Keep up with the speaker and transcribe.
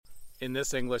In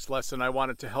this English lesson, I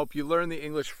wanted to help you learn the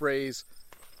English phrase,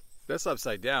 that's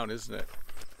upside down, isn't it?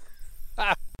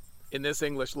 In this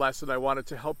English lesson, I wanted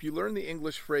to help you learn the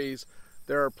English phrase,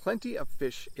 there are plenty of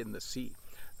fish in the sea.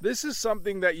 This is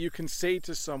something that you can say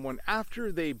to someone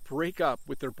after they break up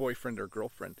with their boyfriend or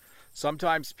girlfriend.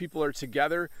 Sometimes people are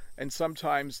together, and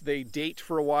sometimes they date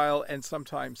for a while, and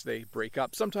sometimes they break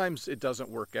up. Sometimes it doesn't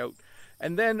work out.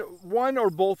 And then one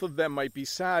or both of them might be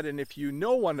sad, and if you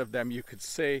know one of them, you could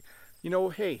say,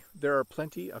 hey, there are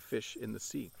plenty of fish in the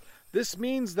sea. This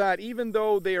means that even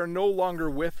though they are no longer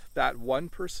with that one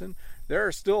person, there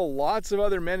are still lots of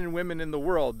other men and women in the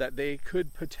world that they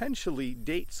could potentially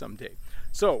date someday.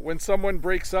 So when someone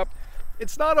breaks up,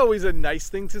 it's not always a nice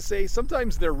thing to say.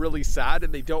 Sometimes they're really sad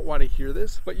and they don't want to hear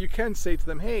this, but you can say to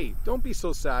them, hey, don't be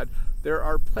so sad. There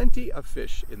are plenty of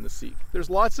fish in the sea. There's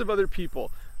lots of other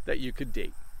people that you could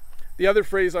date. The other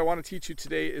phrase I want to teach you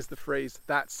today is the phrase,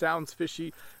 that sounds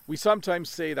fishy. We sometimes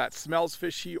say that smells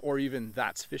fishy or even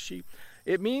that's fishy.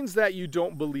 It means that you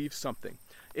don't believe something.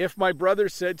 If my brother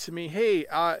said to me, hey,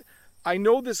 I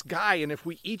know this guy, and if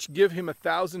we each give him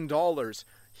 $1,000,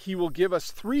 he will give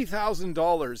us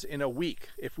 $3,000 in a week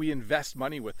if we invest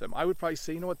money with him, I would probably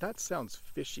say, you know what, that sounds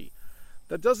fishy.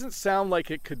 That doesn't sound like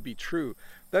it could be true.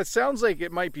 That sounds like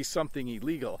it might be something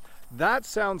illegal. That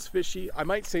sounds fishy. I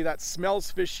might say that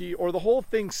smells fishy, or the whole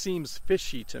thing seems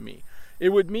fishy to me. It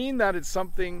would mean that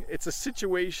it's a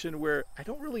situation where I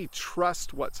don't really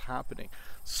trust what's happening.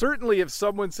 Certainly if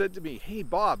someone said to me, hey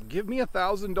Bob, give me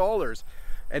 $1,000,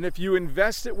 and if you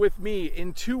invest it with me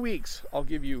in 2 weeks, I'll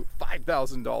give you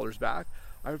 $5,000 back,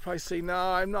 I would probably say, no,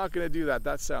 I'm not going to do that.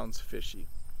 That sounds fishy.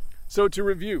 So to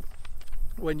review,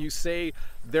 when you say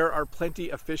there are plenty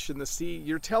of fish in the sea,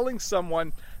 you're telling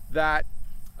someone that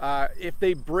if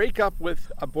they break up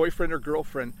with a boyfriend or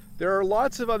girlfriend, there are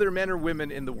lots of other men or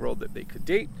women in the world that they could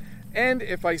date. And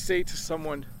if I say to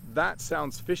someone, that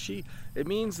sounds fishy, it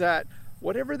means that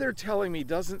whatever they're telling me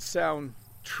doesn't sound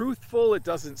truthful, it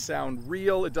doesn't sound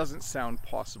real, it doesn't sound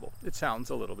possible. It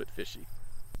sounds a little bit fishy.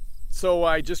 So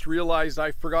I just realized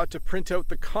I forgot to print out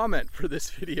the comment for this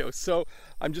video. So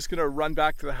I'm just gonna run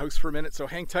back to the house for a minute. So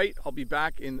hang tight, I'll be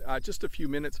back in just a few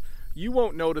minutes. You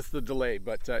won't notice the delay,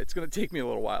 but it's gonna take me a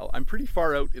little while. I'm pretty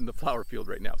far out in the flower field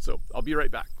right now, so I'll be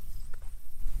right back.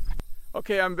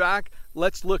 Okay, I'm back.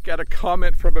 Let's look at a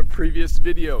comment from a previous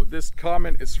video. This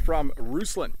comment is from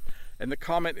Ruslan, and the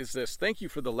comment is this: thank you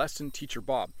for the lesson, Teacher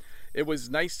Bob. It was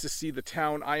nice to see the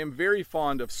town. I am very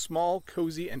fond of small,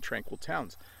 cozy, and tranquil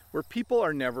towns where people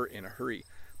are never in a hurry.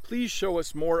 Please show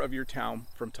us more of your town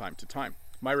from time to time.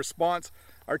 My response: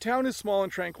 our town is small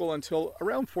and tranquil until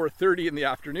around 4:30 in the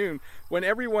afternoon when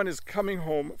everyone is coming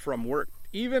home from work.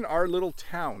 Even our little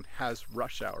town has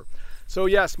rush hour. So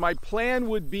yes, my plan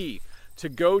would be to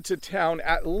go to town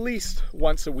at least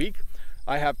once a week.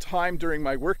 I have time during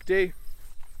my work day.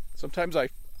 Sometimes I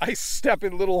step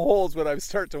in little holes when I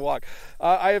start to walk.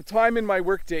 I have time in my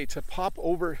work day to pop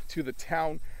over to the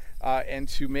town and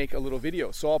to make a little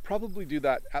video. So I'll probably do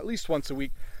that at least once a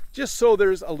week, just so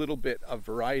there's a little bit of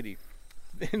variety.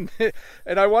 And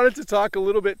I wanted to talk a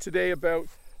little bit today about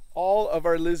all of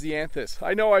our Lisianthus.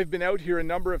 I know I've been out here a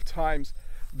number of times.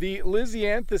 The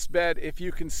Lisianthus bed, if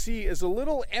you can see, is a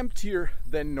little emptier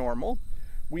than normal.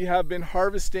 We have been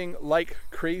harvesting like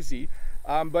crazy,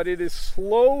 but it is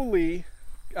slowly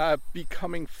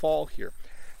becoming fall here.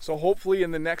 So hopefully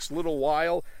in the next little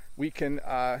while, we can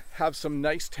have some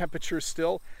nice temperatures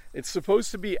still. It's supposed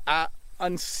to be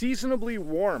unseasonably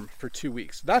warm for 2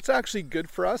 weeks. That's actually good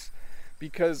for us,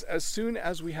 because as soon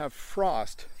as we have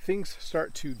frost, things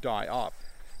start to die off.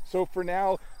 So for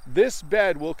now, this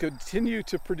bed will continue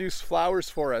to produce flowers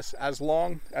for us as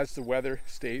long as the weather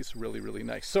stays really, really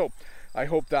nice. So I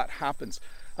hope that happens.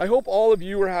 I hope all of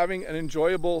you are having an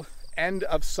enjoyable end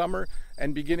of summer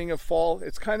and beginning of fall.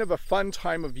 It's kind of a fun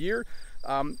time of year.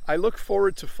 I look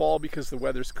forward to fall because the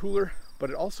weather's cooler, but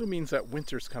it also means that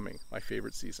winter's coming, my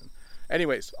favorite season.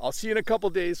 Anyways, I'll see you in a couple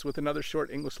days with another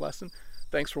short English lesson.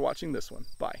 Thanks for watching this one.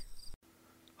 Bye.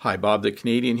 Hi, Bob the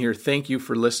Canadian here. Thank you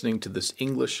for listening to this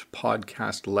English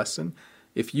podcast lesson.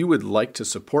 If you would like to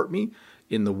support me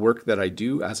in the work that I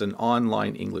do as an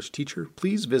online English teacher,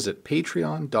 please visit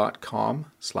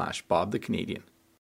patreon.com/BobTheCanadian.